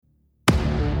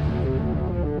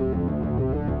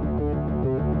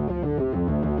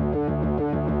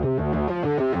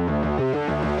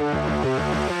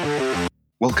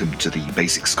Welcome to the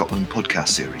Basic Scotland podcast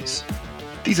series.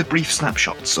 These are brief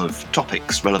snapshots of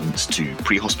topics relevant to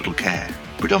pre-hospital care,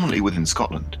 predominantly within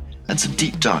Scotland, and some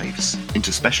deep dives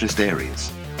into specialist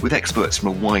areas with experts from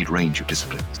a wide range of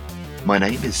disciplines. My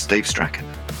name is Dave Strachan.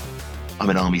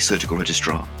 I'm an Army Surgical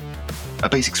Registrar, a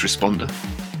Basics responder,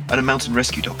 and a mountain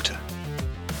rescue doctor.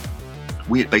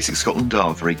 We at Basic Scotland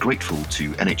are very grateful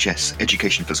to NHS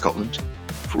Education for Scotland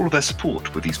for all their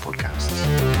support with these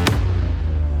podcasts.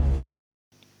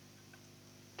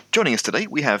 Joining us today,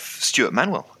 we have Stuart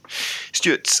Manwell.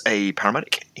 Stuart's a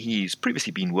paramedic. He's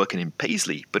previously been working in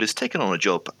Paisley, but has taken on a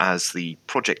job as the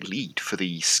project lead for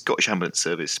the Scottish Ambulance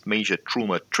Service Major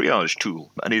Trauma Triage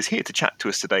tool, and is here to chat to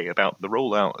us today about the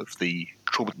rollout of the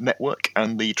trauma network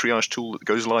and the triage tool that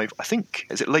goes live, I think,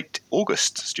 is it late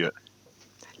August, Stuart?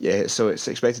 Yeah, so it's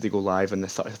expected to go live on the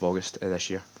 30th of August this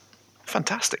year.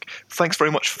 Fantastic. Thanks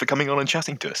very much for coming on and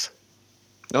chatting to us.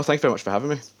 No, thanks very much for having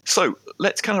me. So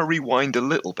let's kind of rewind a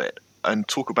little bit and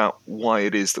talk about why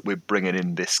it is that we're bringing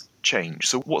in this change.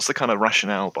 So what's the kind of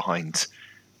rationale behind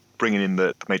bringing in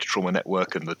the major trauma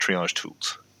network and the triage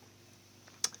tools?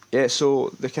 Yeah,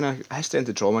 so the kind of history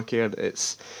into trauma care,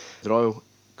 it's the Royal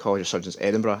College of Surgeons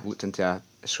Edinburgh looked into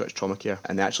Scottish trauma care,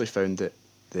 and they actually found that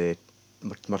the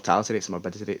mortality rates and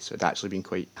morbidity rates had actually been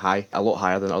quite high, a lot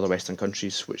higher than other Western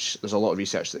countries, which there's a lot of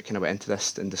research that kind of went into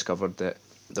this and discovered that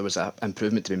there was an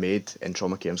improvement to be made in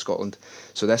trauma care in Scotland.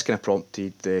 So this kind of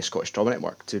prompted the Scottish Trauma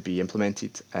Network to be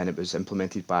implemented, and it was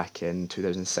implemented back in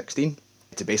 2016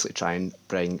 to basically try and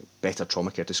bring better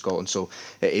trauma care to Scotland. So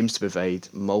it aims to provide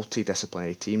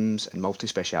multidisciplinary teams and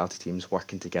multi-speciality teams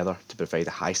working together to provide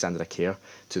a high standard of care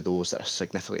to those that are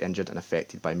significantly injured and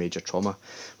affected by major trauma,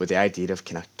 with the idea of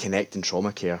kind of connecting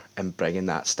trauma care and bringing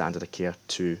that standard of care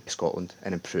to Scotland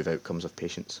and improve outcomes of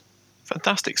patients.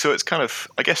 Fantastic. So it's kind of,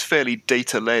 I guess, fairly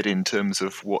data-led in terms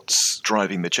of what's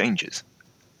driving the changes.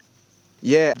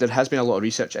 Yeah, there has been a lot of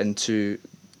research into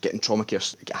getting trauma care,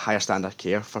 get higher standard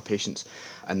care for patients,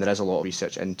 and there is a lot of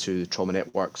research into trauma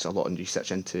networks, a lot of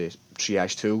research into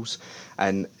triage tools,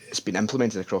 and it's been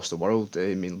implemented across the world.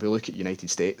 I mean, we look at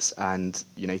United States, and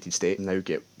United States now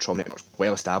get trauma networks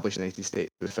well established in the United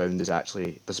States. We found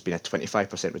there's been a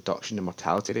 25% reduction in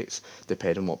mortality rates,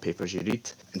 depending on what papers you read,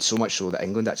 and so much so that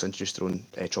England actually introduced their own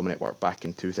trauma network back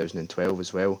in 2012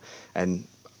 as well, and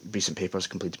recent papers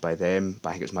completed by them,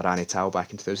 I think it was Moran et al.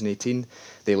 Back in 2018,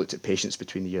 they looked at patients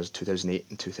between the years 2008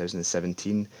 and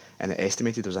 2017, and it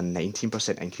estimated there was a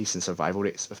 19% increase in survival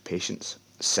rates of patients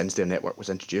since their network was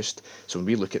introduced. So when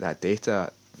we look at that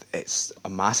data, it's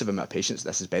a massive amount of patients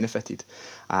this has benefited,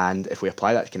 and if we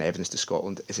apply that kind of evidence to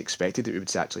Scotland, it's expected that we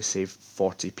would actually save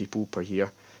 40 people per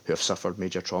year who have suffered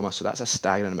major trauma. So that's a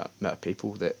staggering amount of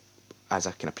people that, as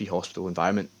a kind of pre-hospital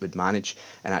environment, would manage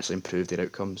and actually improve their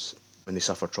outcomes when they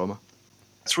suffer trauma.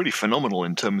 It's really phenomenal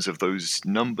in terms of those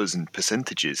numbers and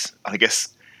percentages. And I guess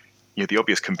the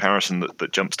obvious comparison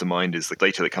that jumps to mind is the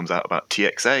data that comes out about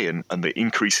TXA and the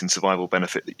increase in survival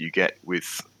benefit that you get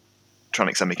with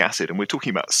tranexamic acid. And we're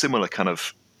talking about a similar kind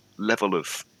of level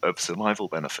of survival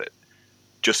benefit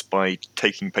just by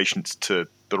taking patients to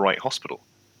the right hospital.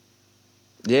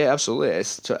 Yeah, absolutely.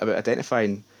 It's about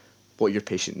identifying what your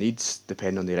patient needs,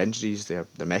 depending on their injuries, their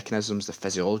mechanisms, the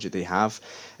physiology they have.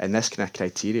 And this kind of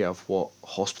criteria of what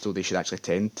hospital they should actually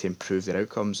attend to improve their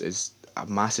outcomes is a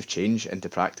massive change into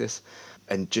practice.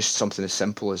 And just something as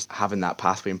simple as having that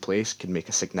pathway in place can make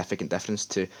a significant difference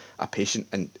to a patient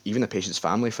and even a patient's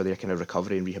family for their kind of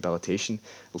recovery and rehabilitation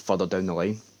further down the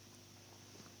line.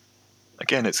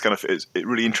 Again, it's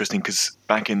really interesting because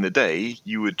back in the day,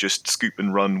 you would just scoop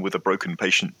and run with a broken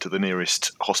patient to the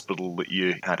nearest hospital that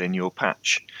you had in your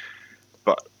patch.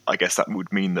 But I guess that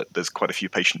would mean that there's quite a few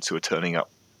patients who are turning up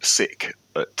sick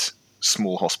at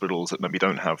small hospitals that maybe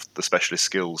don't have the specialist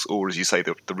skills, or as you say,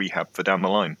 the rehab for down the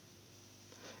line.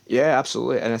 Yeah,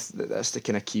 absolutely. And that's the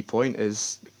kind of key point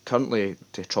is currently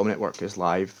the trauma network is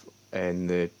live in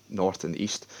the north and the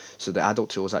east. So the adult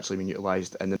tool is actually being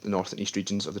utilised in the north and east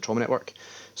regions of the trauma network.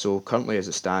 So currently as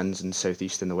it stands in the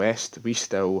southeast and the west, we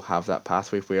still have that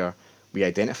pathway where we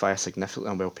identify a significantly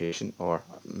unwell patient or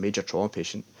a major trauma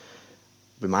patient.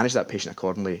 We manage that patient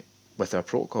accordingly with our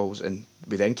protocols, and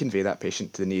we then convey that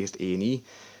patient to the nearest A&E,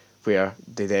 where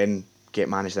they then get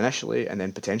managed initially, and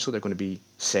then potentially they're going to be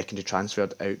secondary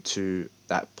transferred out to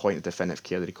that point of definitive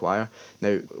care they require.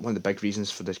 Now, one of the big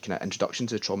reasons for the kind of introduction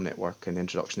to the trauma network and the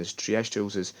introduction of triage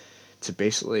tools is to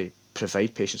basically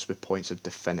provide patients with points of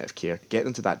definitive care, get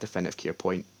them to that definitive care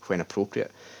point when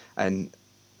appropriate, and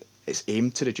it's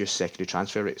aimed to reduce secondary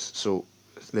transfer rates. So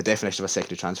the definition of a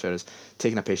secondary transfer is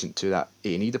taking a patient to that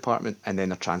A&E department and then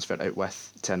they're transferred out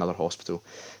to another hospital.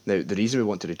 Now, the reason we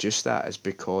want to reduce that is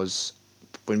because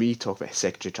when we talk about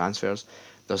secondary transfers,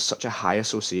 there's such a high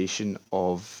association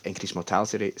of increased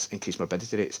mortality rates, increased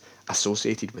morbidity rates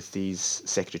associated with these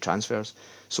secondary transfers.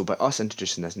 So by us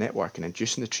introducing this network and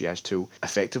introducing the triage tool,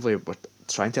 effectively we're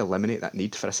trying to eliminate that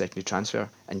need for a secondary transfer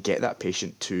and get that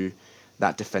patient to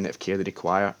that definitive care they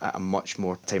require at a much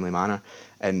more timely manner,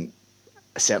 and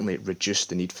certainly reduce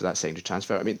the need for that secondary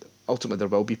transfer. I mean, ultimately there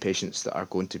will be patients that are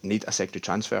going to need a secondary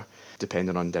transfer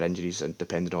depending on their injuries and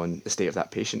depending on the state of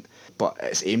that patient, but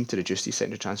it's aimed to reduce these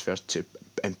secondary transfers to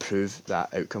improve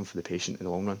that outcome for the patient in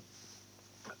the long run.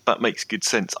 That makes good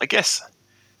sense. I guess,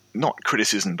 not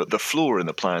criticism, but the flaw in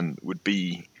the plan would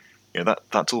be,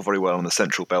 that's all very well on the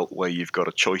Central Belt where you've got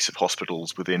a choice of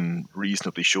hospitals within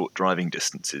reasonably short driving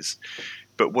distances.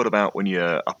 But what about when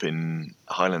you're up in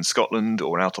Highland Scotland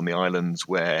or out on the islands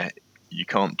where you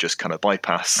can't just kind of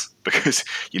bypass because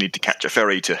you need to catch a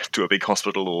ferry to a big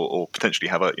hospital or potentially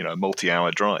have a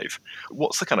multi-hour drive?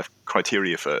 What's the kind of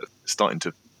criteria for starting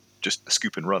to just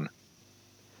scoop and run?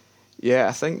 Yeah,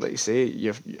 I think, like you say,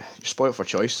 you're spoiled for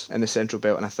choice in the Central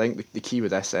Belt, and I think the key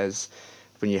with this is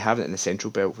when you have it in the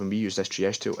Central Belt, when we use this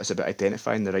triage tool, it's about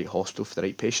identifying the right hospital for the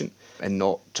right patient and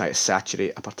not try to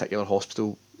saturate a particular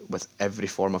hospital with every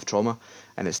form of trauma.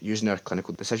 And it's using our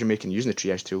clinical decision making, using the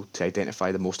triage tool to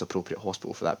identify the most appropriate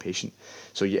hospital for that patient.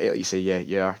 So like you say,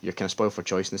 you're kind of spoiled for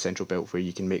choice in the Central Belt where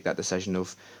you can make that decision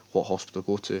of what hospital to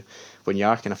go to. When you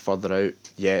are kind of further out,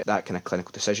 that kind of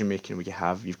clinical decision making where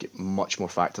you've got much more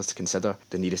factors to consider: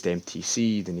 the nearest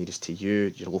MTC, the nearest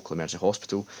TU, your local emergency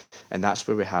hospital, and that's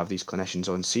where we have these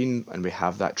clinicians on scene, and we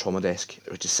have that trauma desk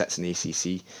which just sits in the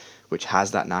ACC, which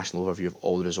has that national overview of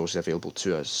all the resources available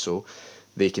to us. So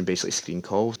they can basically screen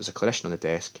calls. There's a clinician on the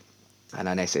desk and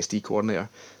an SSD coordinator.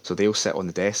 So they'll sit on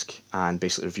the desk and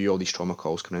basically review all these trauma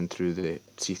calls coming in through the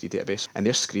C3 database. And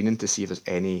they're screening to see if there's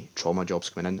any trauma jobs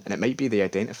coming in. And it might be they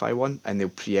identify one and they'll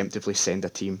preemptively send a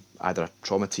team, either a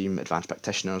trauma team, advanced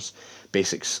practitioners,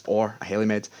 basics, or a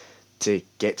helimed to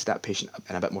get to that patient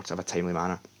in a bit more of a timely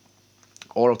manner.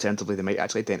 Or alternatively, they might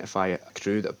actually identify a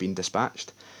crew that have been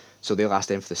dispatched. So they'll ask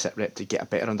them for the sit rep to get a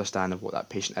better understanding of what that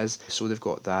patient is. So they've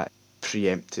got that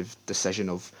preemptive decision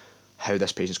of how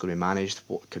this patient's going to be managed,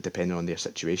 what could depend on their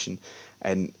situation.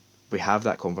 And we have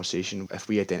that conversation. If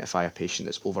we identify a patient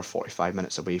that's over 45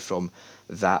 minutes away from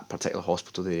that particular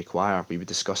hospital they require, we would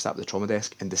discuss that with the trauma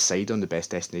desk and decide on the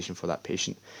best destination for that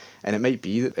patient. And it might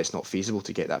be that it's not feasible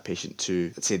to get that patient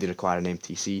to, let's say they require an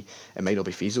MTC, it might not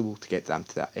be feasible to get them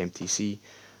to that MTC,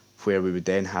 where we would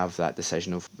then have that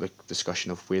decision of the discussion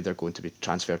of where they're going to be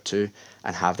transferred to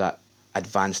and have that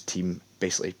advanced team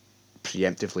basically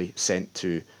preemptively sent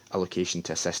to a location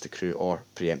to assist the crew or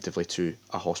preemptively to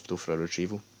a hospital for a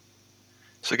retrieval.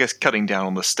 So I guess cutting down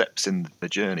on the steps in the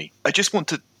journey. I just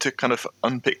want to kind of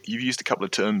unpick, you've used a couple of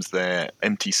terms there,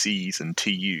 MTCs and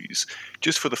TUs.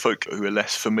 Just for the folk who are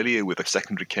less familiar with the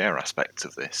secondary care aspects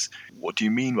of this, what do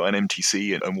you mean by an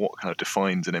MTC and what kind of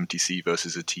defines an MTC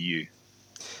versus a TU?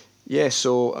 Yeah,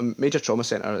 so a major trauma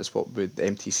centre is what the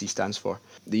MTC stands for.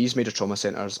 These major trauma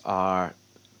centres are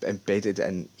embedded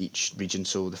in each region.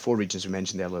 So the 4 regions we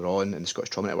mentioned earlier on in the Scottish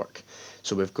Trauma Network.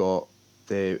 So we've got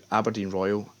the Aberdeen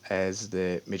Royal is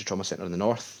the major trauma centre in the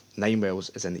north,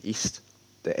 Ninewells is in the east,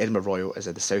 the Edinburgh Royal is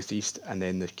in the southeast, and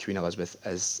then the Queen Elizabeth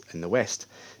is in the west.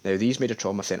 Now these major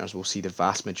trauma centres will see the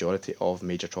vast majority of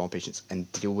major trauma patients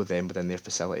and deal with them within their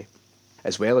facility.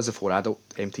 As well as the 4 adult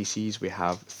MTCs, we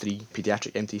have 3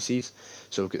 paediatric MTCs.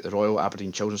 So we've got the Royal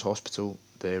Aberdeen Children's Hospital,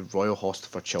 the Royal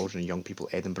Hospital for Children and Young People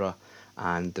Edinburgh,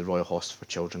 and the Royal Hospital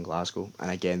for Children Glasgow.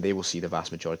 And again, they will see the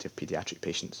vast majority of paediatric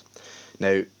patients.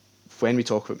 Now, when we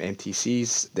talk about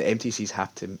MTCs, the MTCs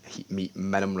have to meet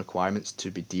minimum requirements to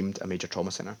be deemed a major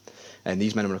trauma centre. And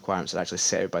these minimum requirements are actually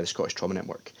set out by the Scottish Trauma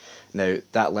Network. Now,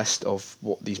 that list of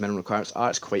what these minimum requirements are,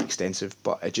 it's quite extensive,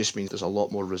 but it just means there's a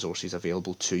lot more resources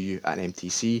available to you at an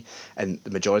MTC, and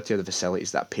the majority of the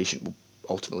facilities that patient will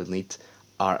ultimately need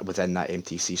are within that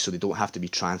MTC, so they don't have to be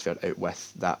transferred out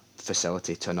with that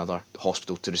facility to another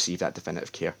hospital to receive that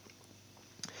definitive care.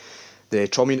 The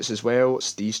trauma units as well,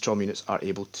 these trauma units are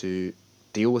able to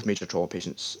deal with major trauma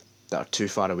patients that are too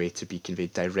far away to be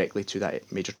conveyed directly to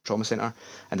that major trauma centre,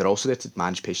 and they're also there to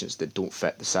manage patients that don't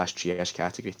fit the SAS triage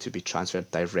category to be transferred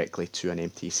directly to an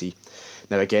MTC.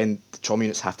 Now again, the trauma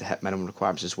units have to hit minimum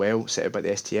requirements as well, set out by the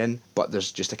STN, but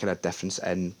there's just a kind of difference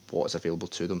in what is available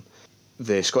to them.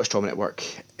 The Scottish Trauma Network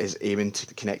is aiming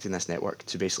to connect in this network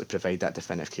to basically provide that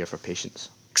definitive care for patients.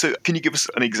 So can you give us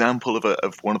an example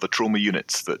of one of the trauma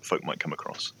units that folk might come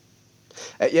across?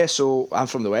 So I'm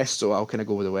from the West, so I'll kind of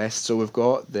go with the West. So we've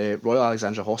got the Royal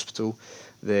Alexandra Hospital,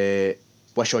 the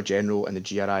Wishaw General and the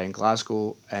GRI in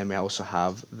Glasgow, and we also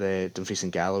have the Dumfries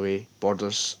and Galloway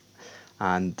Borders,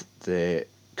 and the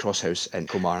Crosshouse in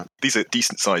Kilmarnock. These are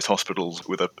decent-sized hospitals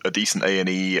with a decent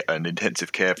A&E and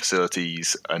intensive care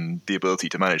facilities and the ability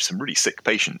to manage some really sick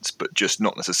patients, but just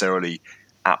not necessarily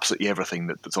absolutely everything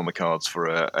that's on the cards for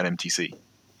an MTC.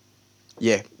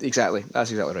 Yeah, exactly.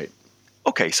 That's exactly right.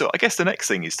 Okay, so I guess the next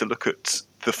thing is to look at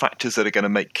the factors that are going to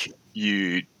make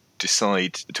you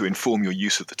decide to inform your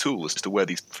use of the tool as to where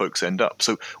these folks end up.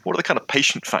 So what are the kind of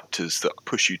patient factors that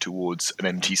push you towards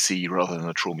an MTC rather than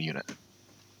a trauma unit?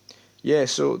 Yeah,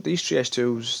 so these triage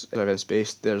tools are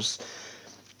evidence-based. There's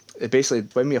basically,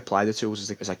 when we apply the tools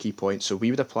is a key point. So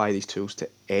we would apply these tools to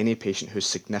any patient who's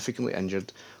significantly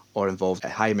injured or involved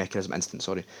in a high mechanism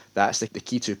incident. That's the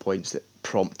key 2 points that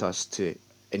prompt us to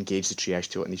engage the triage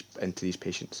tool into these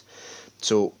patients.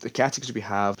 So the categories we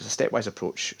have is a stepwise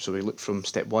approach. So we look from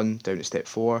step 1 down to step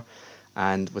 4,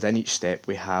 and within each step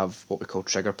we have what we call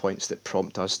trigger points that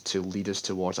prompt us to lead us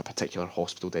towards a particular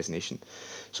hospital designation.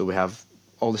 So we have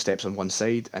all the steps on one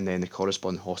side and then the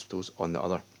corresponding hospitals on the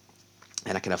other,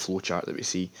 and a kind of flow chart that we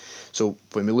see. So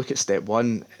when we look at step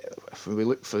 1, if we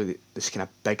look for this kind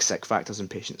of big sick factors in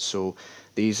patients, so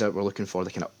we're looking for the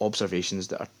kind of observations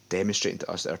that are demonstrating to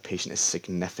us that our patient is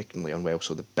significantly unwell,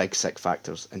 so the big sick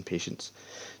factors in patients.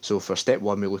 So for step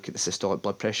 1, we look at the systolic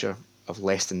blood pressure of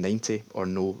less than 90 or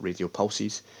no radial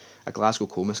pulses, a Glasgow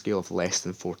Coma scale of less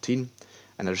than 14,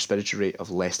 and a respiratory rate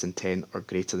of less than 10 or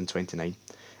greater than 29.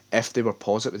 If they were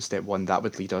positive in step 1, that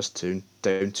would lead us down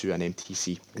to an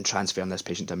MTC and transferring this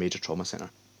patient to a major trauma centre.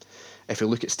 If we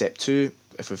look at step 2,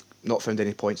 if we've not found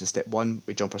any points in step 1,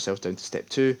 we jump ourselves down to step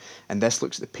 2, and this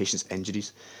looks at the patient's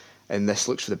injuries. And this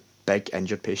looks for the big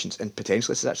injured patients, and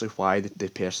potentially this is actually why the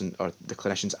person or the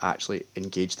clinicians actually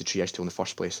engage the triage tool in the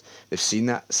first place. They've seen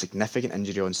that significant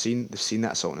injury on scene, they've seen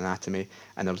that assault on anatomy,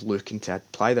 and they're looking to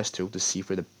apply this tool to see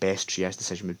where the best triage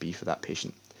decision would be for that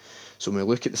patient. So when we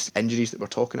look at the injuries that we're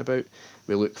talking about,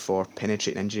 we look for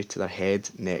penetrating injury to their head,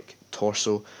 neck,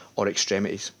 torso, or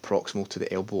extremities proximal to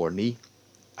the elbow or knee,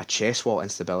 a chest wall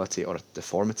instability or a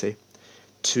deformity,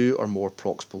 2 or more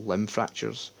proximal limb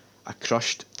fractures, a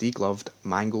crushed, degloved,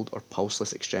 mangled, or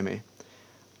pulseless extremity,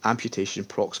 amputation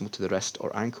proximal to the wrist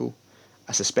or ankle,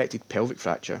 a suspected pelvic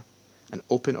fracture, an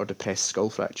open or depressed skull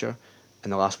fracture,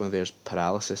 and the last one there is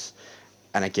paralysis.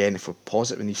 And again, if we're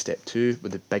positive in these step 2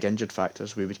 with the big injured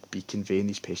factors, we would be conveying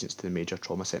these patients to the major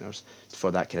trauma centres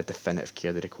for that kind of definitive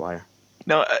care they require.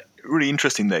 Now, really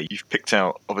interesting there. You've picked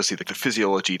out, obviously, the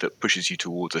physiology that pushes you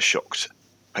towards a shocked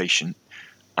patient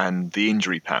and the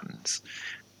injury patterns.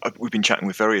 We've been chatting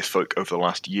with various folk over the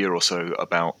last year or so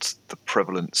about the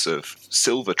prevalence of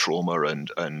silver trauma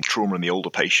and trauma in the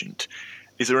older patient.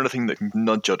 Is there anything that can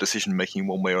nudge our decision-making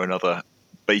one way or another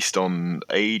based on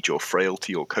age or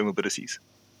frailty or comorbidities?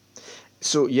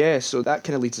 So that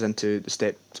kind of leads us into the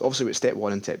step. Obviously, with step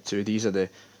 1 and step 2, these are the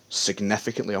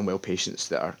significantly unwell patients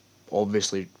that are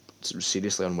obviously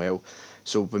seriously unwell.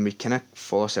 So when we kind of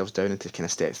fall ourselves down into kind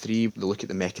of step 3, we look at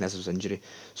the mechanisms of injury.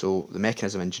 So the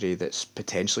mechanism of injury that's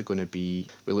potentially going to be,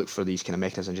 we look for these kind of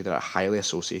mechanisms of injury that are highly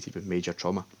associated with major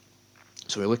trauma.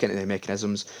 So we look into the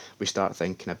mechanisms, we start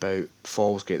thinking about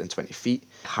falls greater than 20 feet,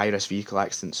 high-risk vehicle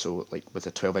accidents, so like with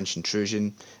a 12-inch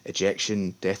intrusion,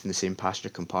 ejection, death in the same passenger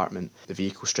compartment, the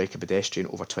vehicle strike a pedestrian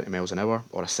over 20 miles an hour,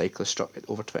 or a cyclist struck at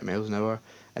over 20 miles an hour,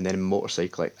 and then a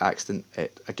motorcycle accident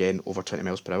at, again, over 20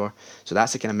 miles per hour. So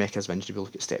that's the kind of mechanism of injury we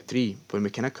look at step 3. When we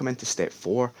kind of come into step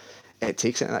 4, it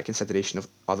takes into that consideration of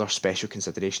other special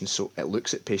considerations. So it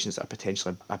looks at patients that are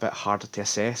potentially a bit harder to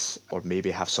assess or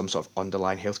maybe have some sort of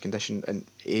underlying health condition, and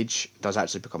age does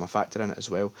actually become a factor in it as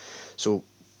well. So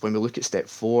when we look at step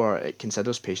 4, it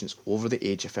considers patients over the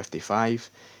age of 55,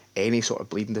 any sort of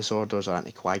bleeding disorders or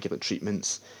anticoagulant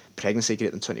treatments, pregnancy greater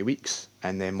than 20 weeks,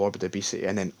 and then morbid obesity,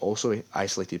 and then also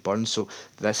isolated burns. So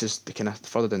this is the kind of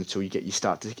further down the tool you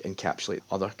start to encapsulate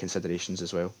other considerations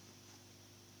as well.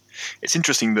 It's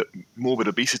interesting that morbid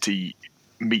obesity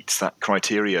meets that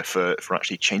criteria for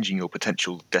actually changing your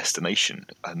potential destination,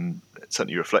 and it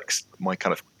certainly reflects my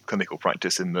kind of clinical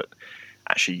practice in that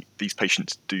actually these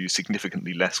patients do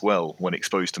significantly less well when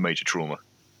exposed to major trauma.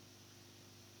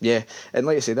 Yeah, and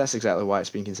like I say, that's exactly why it's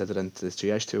been considered into the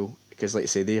triage tool, because like I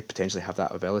say, they potentially have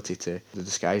that ability to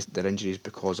disguise their injuries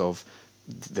because of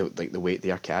the weight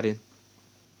they are carrying.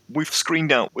 We've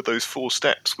screened out with those 4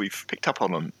 steps, we've picked up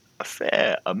on a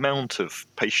fair amount of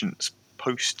patients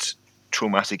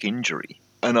post-traumatic injury.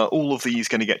 And are all of these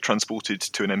going to get transported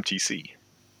to an MTC?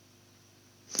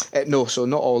 No, so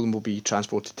not all of them will be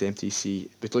transported to MTC.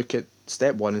 We look at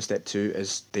step 1 and step 2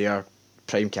 as they are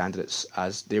prime candidates,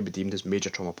 as they will be deemed as major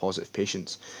trauma positive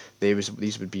patients.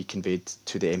 These would be conveyed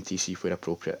to the MTC where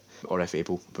appropriate or if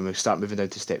able. When we start moving down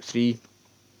to step 3,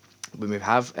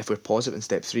 If we're positive in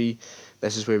step 3,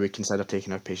 this is where we consider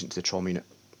taking our patient to the trauma unit.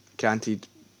 Granted,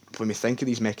 when we think of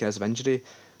these mechanisms of injury,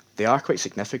 they are quite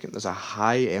significant. There's a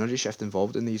high energy shift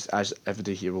involved in these, as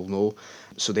everybody here will know.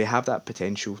 So they have that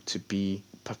potential to be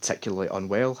particularly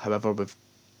unwell. However, we've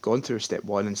gone through step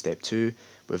 1 and step 2.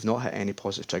 We've not hit any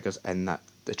positive triggers in the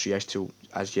triage tool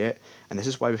as yet. And this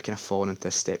is why we've kind of fallen into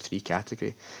this step 3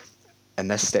 category.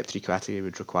 And this step 3 category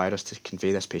would require us to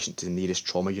convey this patient to the nearest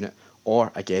trauma unit,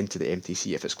 or again to the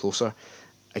MTC if it's closer.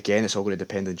 Again, it's all going to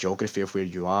depend on the geography of where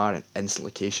you are and incident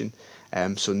location.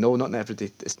 So no, not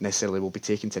everybody necessarily will be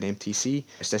taken to an MTC.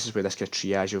 This is where this kind of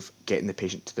triage of getting the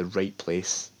patient to the right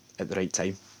place at the right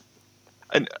time.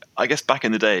 And I guess back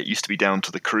in the day, it used to be down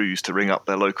to the crews to ring up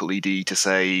their local ED to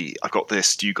say, I've got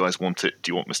this, do you guys want it?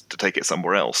 Do you want us to take it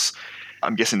somewhere else?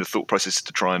 I'm guessing the thought process is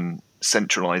to try and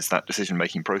centralise that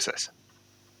decision-making process.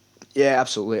 Yeah,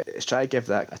 absolutely. It's trying to give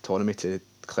that autonomy to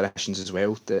clinicians as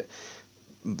well, that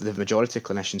the majority of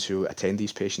clinicians who attend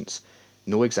these patients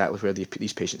know exactly where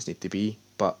these patients need to be,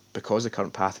 but because the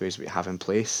current pathways we have in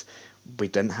place, we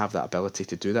didn't have that ability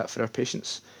to do that for our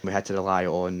patients. We had to rely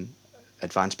on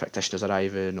advanced practitioners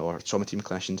arriving or trauma team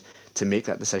clinicians to make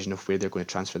that decision of where they're going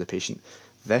to transfer the patient.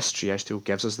 This triage tool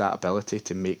gives us that ability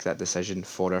to make that decision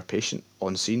for our patient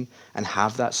on scene and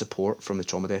have that support from the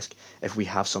trauma desk. If we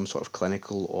have some sort of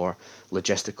clinical or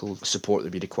logistical support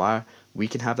that we require, we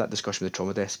can have that discussion with the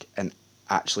trauma desk and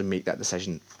actually make that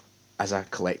decision as a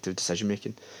collective decision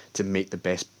making to make the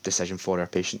best decision for our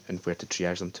patient and where to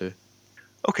triage them to.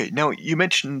 Okay, now you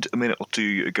mentioned a minute or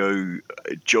two ago,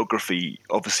 geography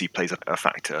obviously plays a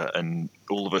factor, and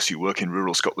all of us who work in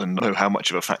rural Scotland know how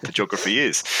much of a factor geography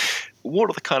is.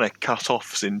 What are the kind of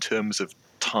cut-offs in terms of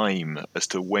time as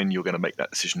to when you're going to make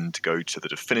that decision to go to the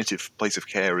definitive place of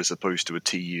care as opposed to a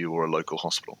TU or a local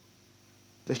hospital?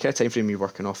 The kind of time frame we're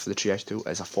working off for the triage tool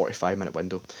is a 45-minute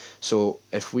window. So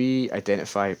if we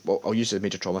identify, I'll use the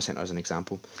major trauma centre as an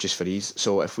example, just for ease.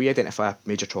 So if we identify a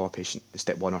major trauma patient in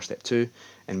step 1 or step 2,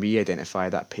 and we identify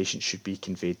that patient should be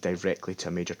conveyed directly to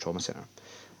a major trauma centre,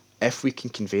 if we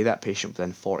can convey that patient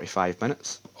within 45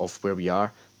 minutes of where we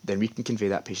are, then we can convey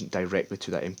that patient directly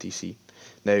to that MTC.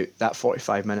 Now, that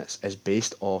 45 minutes is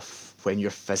based off when you're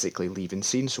physically leaving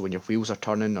scene, so when your wheels are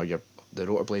turning or the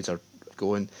rotor blades are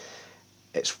going.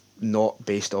 It's not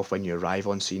based off when you arrive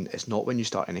on scene. It's not when you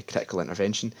start any critical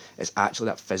intervention. It's actually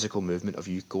that physical movement of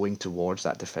you going towards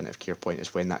that definitive care point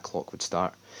is when that clock would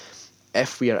start.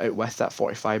 If we are out with that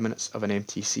 45 minutes of an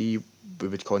MTC, we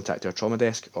would contact our trauma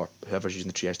desk, or whoever's using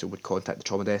the triage tool would contact the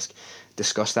trauma desk,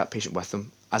 discuss that patient with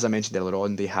them. As I mentioned earlier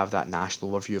on, they have that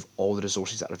national overview of all the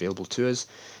resources that are available to us.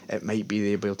 It might be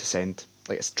they're able to send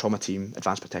like a trauma team,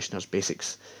 advanced practitioners,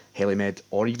 basics, helimed,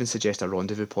 or even suggest a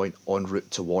rendezvous point en route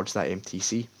towards that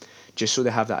MTC, just so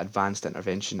they have that advanced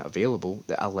intervention available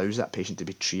that allows that patient to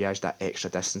be triaged that extra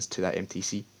distance to that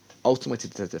MTC, ultimately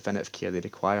to the definitive care they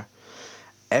require.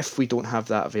 If we don't have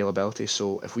that availability,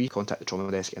 so if we contact the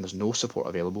trauma desk and there's no support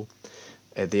available,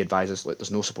 they advise us,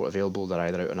 there's no support available, they're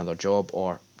either out on another job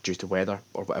or due to weather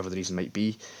or whatever the reason might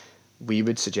be, we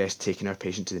would suggest taking our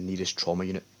patient to the nearest trauma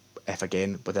unit, if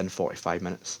again within 45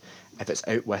 minutes. If it's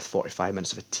out with 45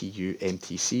 minutes of a TU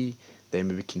MTC, then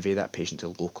we would convey that patient to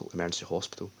a local emergency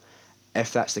hospital.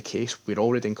 If that's the case, we're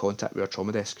already in contact with our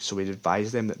trauma desk, so we'd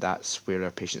advise them that that's where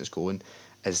our patient is going,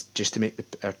 is just to make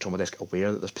our trauma desk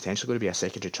aware that there's potentially going to be a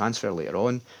secondary transfer later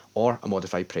on, or a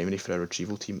modified primary for our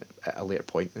retrieval team at a later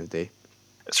point in the day.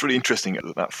 It's really interesting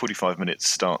that 45 minutes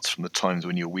starts from the times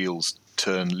when your wheels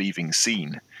turn leaving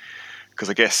scene, because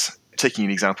I guess, taking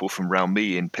an example from round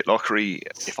me in Pitlochry,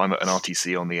 if I'm at an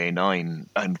RTC on the A9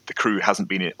 and the crew hasn't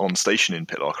been on station in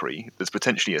Pitlochry, there's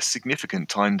potentially a significant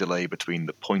time delay between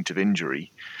the point of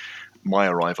injury, my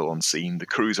arrival on scene, the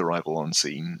crew's arrival on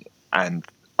scene, and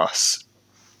us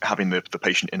having the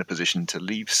patient in a position to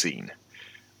leave scene.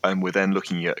 And we're then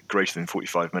looking at greater than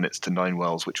 45 minutes to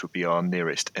Ninewells, which would be our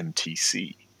nearest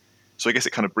MTC. So I guess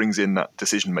it kind of brings in that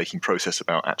decision-making process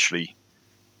about actually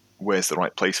where's the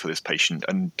right place for this patient,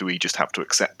 and do we just have to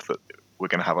accept that we're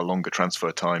going to have a longer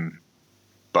transfer time,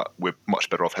 but we're much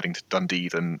better off heading to Dundee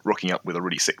than rocking up with a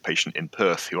really sick patient in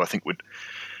Perth, who I think would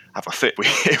have a fit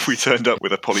if we turned up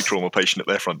with a polytrauma patient at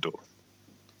their front door.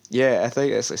 Yeah, I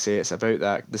think, as I say, it's about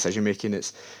that decision making.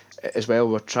 It's as well,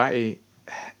 we're trying to,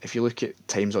 if you look at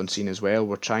times on scene as well,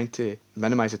 we're trying to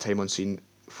minimise the time on scene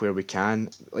where we can.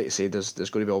 Like I say, there's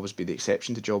going to always be the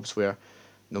exception to jobs where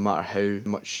no matter how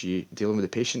much you're dealing with the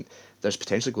patient, there's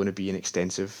potentially going to be an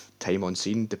extensive time on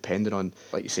scene, depending on,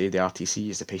 like you say, the RTC.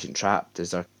 Is the patient trapped?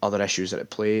 Is there other issues that at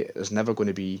play? There's never going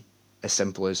to be as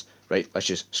simple as, right, let's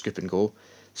just scoop and go.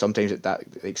 Sometimes the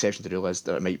exception to the rule is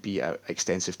that it might be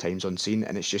extensive times on scene,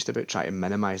 and it's just about trying to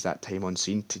minimise that time on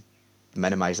scene to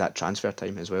minimise that transfer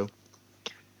time as well.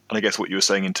 And I guess what you were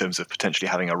saying in terms of potentially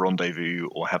having a rendezvous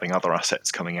or having other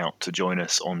assets coming out to join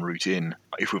us en route in,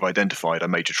 if we've identified a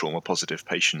major trauma positive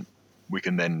patient,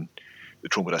 the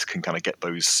trauma desk can kind of get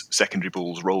those secondary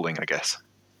balls rolling, I guess.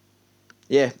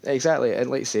 Yeah, exactly. And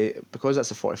like I say, because that's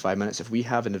the 45 minutes, if we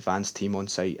have an advanced team on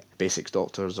site, basics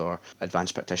doctors or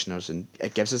advanced practitioners, and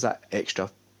it gives us that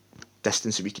extra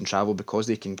distance that we can travel because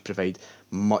they can provide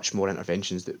much more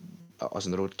interventions that us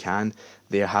on the road can.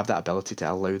 They have that ability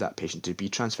to allow that patient to be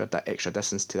transferred that extra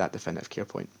distance to that definitive care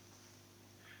point.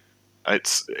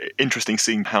 It's interesting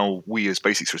seeing how we as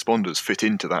basics responders fit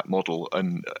into that model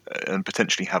and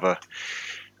potentially have a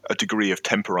degree of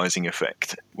temporising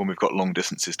effect when we've got long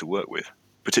distances to work with,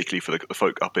 particularly for the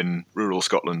folk up in rural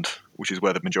Scotland, which is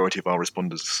where the majority of our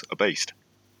responders are based.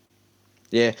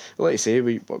 Yeah, well, like I say,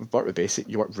 we work with basic.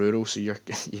 You work rural, so you're.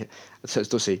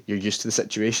 Don't say you're used to the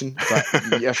situation,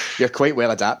 but you're quite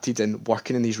well adapted in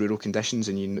working in these rural conditions,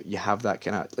 and you have that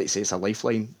kind of, like I say, it's a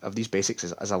lifeline of these basics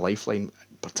as a lifeline,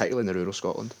 particularly in the rural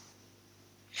Scotland.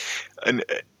 And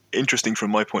interesting from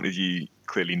my point of view,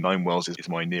 clearly Ninewells is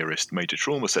my nearest major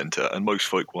trauma centre, and most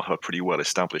folk will have a pretty well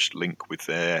established link with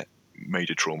their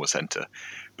major trauma centre.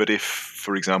 But if,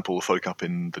 for example, folk up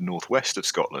in the northwest of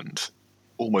Scotland,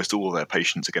 almost all of their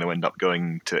patients are going to end up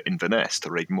going to Inverness, to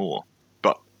Raigmore.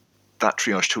 But that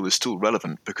triage tool is still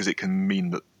relevant because it can mean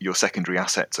that your secondary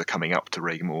assets are coming up to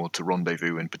Raigmore to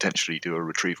rendezvous and potentially do a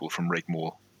retrieval from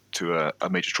Raigmore to a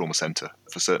major trauma centre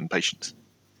for certain patients.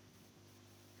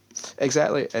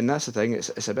 Exactly, and that's the thing. It's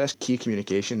the best key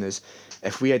communication is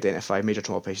if we identify major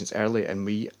trauma patients early and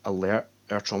we alert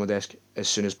our trauma desk as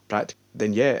soon as practical,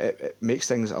 then yeah, it makes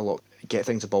things get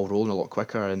things the ball rolling a lot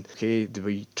quicker. And okay, do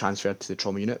we transfer to the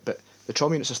trauma unit? But the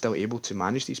trauma units are still able to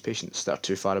manage these patients that are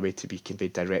too far away to be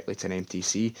conveyed directly to an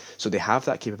MTC, so they have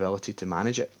that capability to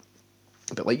manage it.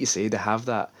 But like you say, they have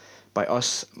that by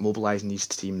us mobilising these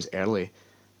teams early.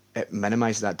 It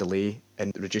minimises that delay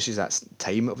and reduces that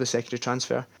time of the secondary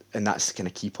transfer. And that's the kind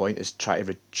of key point, is try to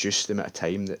reduce the amount of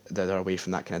time that they're away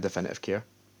from that kind of definitive care.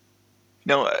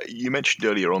 Now, you mentioned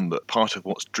earlier on that part of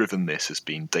what's driven this has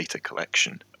been data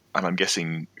collection. And I'm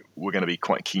guessing we're going to be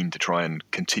quite keen to try and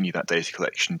continue that data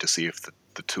collection to see if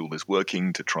the tool is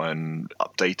working, to try and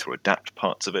update or adapt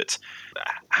parts of it.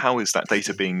 How is that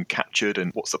data being captured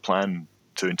and what's the plan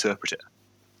to interpret it?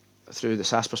 Through the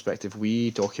SAS perspective,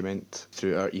 we document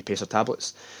through our ePacer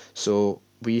tablets. So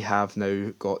we have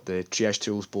now got the triage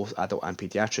tools, both adult and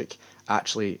paediatric,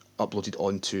 actually uploaded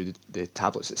onto the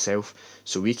tablets itself.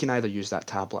 So we can either use that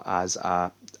tablet as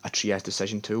a triage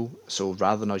decision tool. So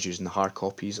rather than us using the hard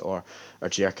copies or our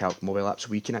GRCalc mobile apps,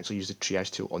 we can actually use the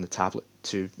triage tool on the tablet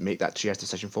to make that triage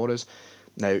decision for us.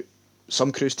 Now,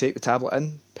 some crews take the tablet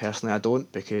in. Personally, I don't,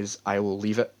 because I will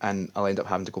leave it and I'll end up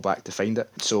having to go back to find it.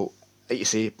 So like you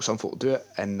say, some folk will do it,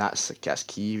 and that's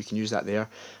key. We can use that there,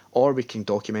 or we can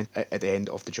document it at the end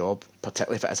of the job,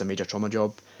 particularly if it is a major trauma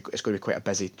job. It's going to be quite a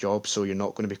busy job, so you're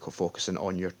not going to be focusing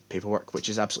on your paperwork, which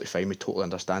is absolutely fine. We totally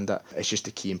understand that. It's just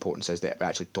the key importance is that we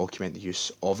actually document the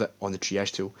use of it on the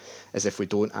triage tool. As if we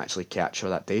don't actually capture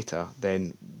that data,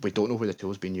 then we don't know where the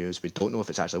tool's been used. We don't know if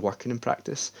it's actually working in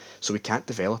practice, so we can't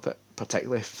develop it,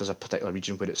 particularly if there's a particular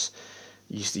region where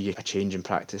you see a change in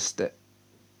practice that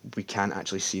we can't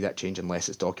actually see that change unless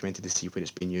it's documented to see where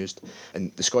it's being used.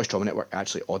 And the Scottish Trauma Network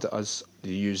actually audit us. They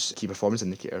use key performance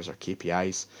indicators, or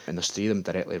KPIs, and there's 3 of them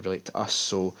directly relate to us.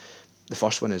 So the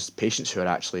first one is patients who are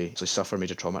actually suffer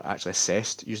major trauma are actually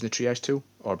assessed using the triage tool,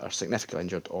 or are significantly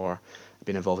injured, or have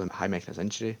been involved in high mechanism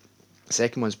injury. The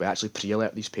second one is we actually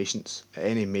pre-alert these patients.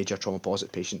 Any major trauma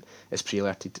positive patient is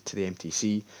pre-alerted to the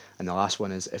MTC. And the last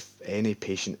one is if any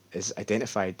patient is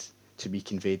identified to be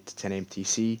conveyed to an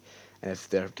MTC, and if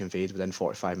they're conveyed within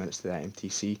 45 minutes to that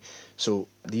MTC. So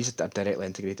these are directly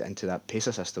integrated into that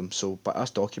PACER system. So by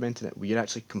us documenting it, we're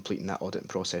actually completing that auditing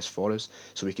process for us,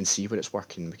 so we can see where it's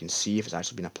working, we can see if it's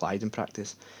actually been applied in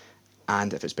practice,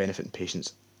 and if it's benefiting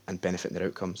patients and benefiting their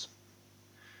outcomes.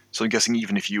 So I'm guessing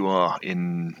even if you are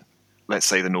in, let's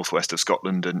say, the northwest of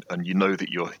Scotland, and you know that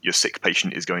your sick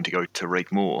patient is going to go to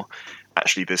Raigmore,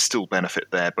 actually there's still benefit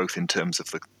there, both in terms of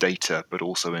the data, but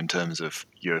also in terms of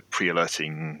your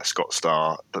pre-alerting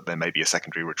ScotStar that there may be a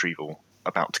secondary retrieval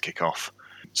about to kick off.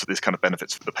 So there's kind of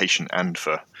benefits for the patient and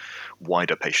for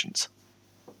wider patients.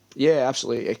 Yeah,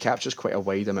 absolutely. It captures quite a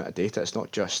wide amount of data. It's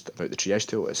not just about the triage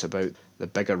tool, it's about the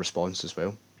bigger response as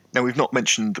well. Now, we've not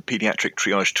mentioned the paediatric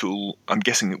triage tool. I'm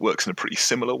guessing it works in a pretty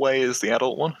similar way as the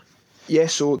adult one? Yeah,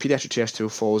 so the paediatric triage tool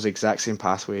follows the exact same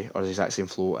pathway or the exact same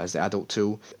flow as the adult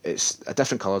tool. It's a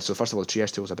different colour, so first of all, the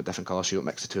triage tool is a bit different colour, so you don't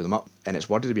mix the two of them up, and it's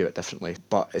worded to be a bit differently,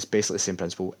 but it's basically the same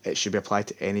principle. It should be applied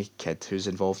to any kid who's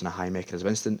involved in a high mechanism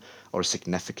incident or is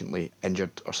significantly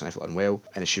injured or significantly unwell,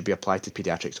 and it should be applied to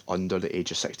paediatrics under the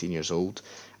age of 16 years old.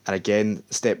 And again,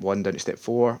 step 1 down to step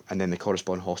 4, and then the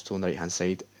corresponding hospital on the right hand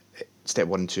side. Step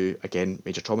 1 and 2, again,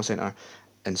 major trauma centre,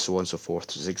 and so on and so forth.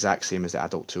 So it's the exact same as the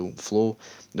adult tool flow.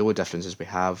 The only difference is we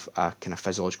have a kind of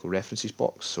physiological references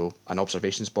box, so an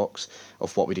observations box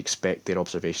of what we'd expect their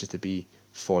observations to be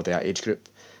for their age group.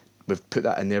 We've put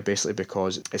that in there basically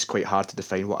because it's quite hard to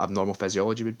define what abnormal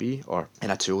physiology would be, or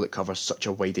in a tool that covers such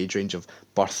a wide age range of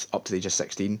birth up to the age of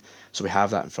 16. So we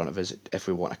have that in front of us if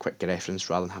we want a quick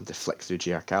reference rather than having to flick through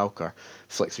GRCalc or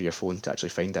flick through your phone to actually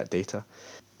find that data.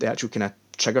 The actual kind of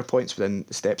trigger points within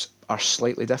the steps are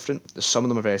slightly different. Some of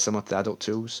them are very similar to the adult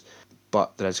tools,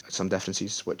 but there is some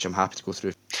differences which I'm happy to go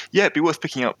through. Yeah, it'd be worth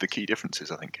picking up the key differences,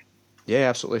 I think. Yeah,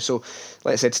 absolutely. So,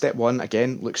 like I said, step 1,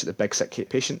 again, looks at the big sick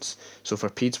patients. So for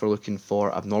peds, we're looking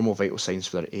for abnormal vital signs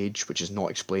for their age, which is not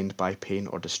explained by pain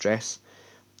or distress,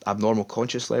 abnormal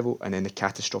conscious level, and then the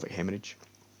catastrophic hemorrhage.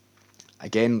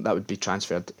 Again, that would be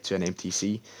transferred to an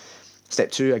MTC.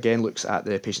 Step 2, again, looks at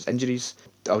the patient's injuries.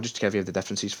 I'll just give you the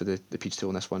differences for the peds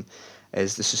tool in this one.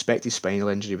 Is the suspected spinal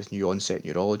injury with new onset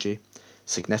neurology,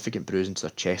 significant bruising to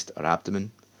their chest or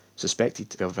abdomen, suspected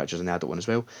pelvic fractures in the adult one as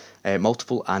well,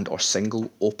 multiple and or single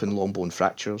open long bone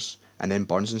fractures, and then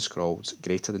burns and scalds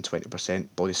greater than 20%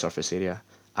 body surface area,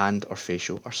 and or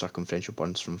facial or circumferential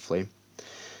burns from flame.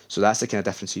 So that's the kind of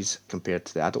differences compared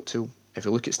to the adult tool. If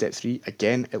we look at step 3,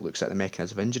 again, it looks at the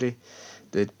mechanism of injury.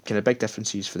 The kind of big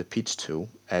differences for the peds tool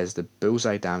is the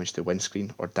bullseye damage to the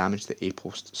windscreen or damage to the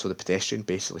A-post, so the pedestrian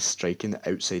basically striking the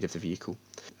outside of the vehicle.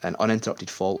 An uninterrupted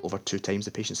fall over 2 times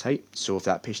the patient's height, so if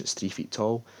that patient's 3 feet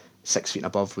tall, 6 feet and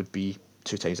above would be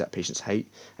 2 times that patient's height,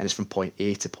 and it's from point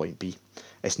A to point B.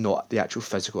 It's not the actual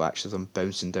physical action of them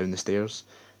bouncing down the stairs.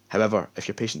 However, if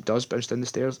your patient does bounce down the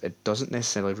stairs, it doesn't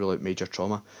necessarily rule out major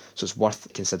trauma, so it's worth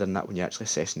considering that when you're actually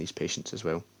assessing these patients as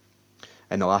well.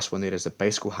 And the last one there is the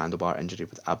bicycle handlebar injury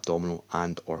with abdominal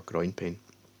and or groin pain.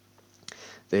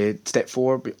 The step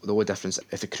 4, the only difference,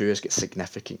 if the crews get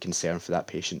significant concern for that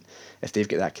patient, if they've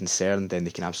got that concern, then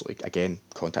they can absolutely, again,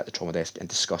 contact the trauma desk and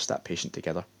discuss that patient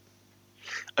together.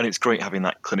 And it's great having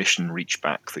that clinician reach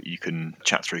back that you can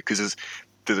chat through, because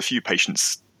there's a few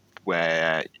patients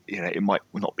where it might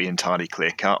not be entirely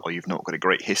clear cut, or you've not got a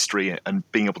great history, and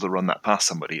being able to run that past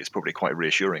somebody is probably quite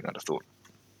reassuring, I'd have thought.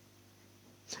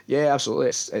 Yeah, absolutely.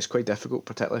 It's quite difficult,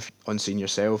 particularly if on scene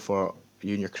yourself or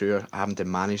you and your crew are having to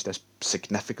manage this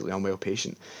significantly unwell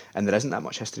patient, and there isn't that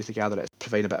much history to gather. It's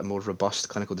providing a bit of more robust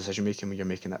clinical decision making when you're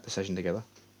making that decision together.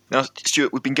 Now,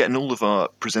 Stuart, we've been getting all of our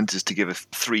presenters to give us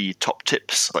 3 top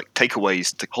tips, like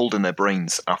takeaways to hold in their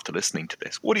brains after listening to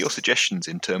this. What are your suggestions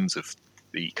in terms of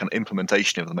the kind of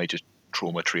implementation of the major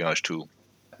trauma triage tool?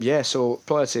 Yeah, so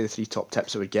probably I'd say the 3 top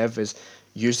tips I would give is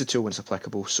use the tool when it's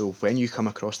applicable. So when you come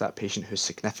across that patient who's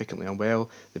significantly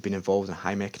unwell, they've been involved in a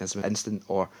high mechanism incident,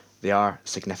 or they are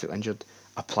significantly injured,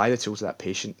 apply the tool to that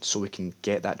patient so we can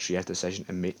get that triage decision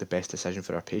and make the best decision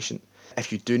for our patient.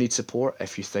 If you do need support,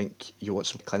 if you think you want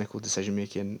some clinical decision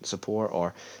making support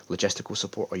or logistical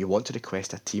support, or you want to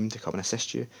request a team to come and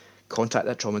assist you, contact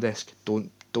that trauma desk.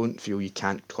 Don't feel you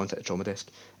can't contact the trauma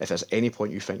desk. If there's any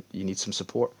point you think you need some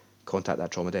support, contact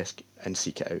that trauma desk and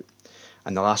seek it out.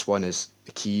 And the last one is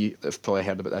the key. I've probably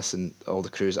heard about this, and all the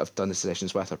crews I've done the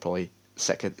sessions with are probably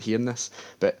sick of hearing this,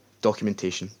 but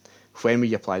documentation. When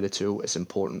we apply the tool, it's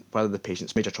important whether the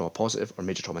patient's major trauma positive or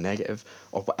major trauma negative,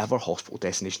 or whatever hospital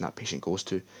destination that patient goes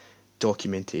to.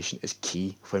 Documentation is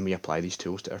key when we apply these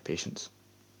tools to our patients.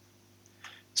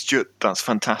 Stuart, that's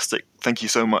fantastic. Thank you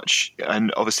so much.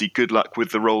 And obviously, good luck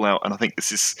with the rollout. And I think this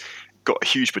has got a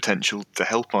huge potential to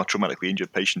help our traumatically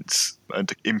injured patients and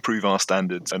to improve our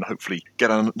standards and hopefully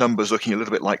get our numbers looking a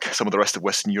little bit like some of the rest of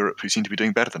Western Europe who seem to be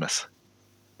doing better than us.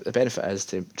 The benefit is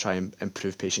to try and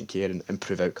improve patient care and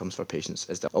improve outcomes for patients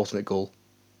is the ultimate goal.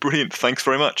 Brilliant. Thanks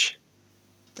very much.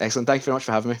 Excellent. Thank you very much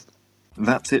for having me.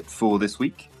 That's it for this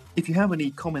week. If you have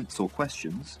any comments or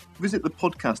questions, visit the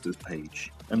podcasters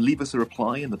page and leave us a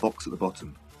reply in the box at the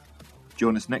bottom.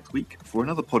 Join us next week for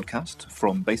another podcast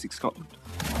from Basic Scotland.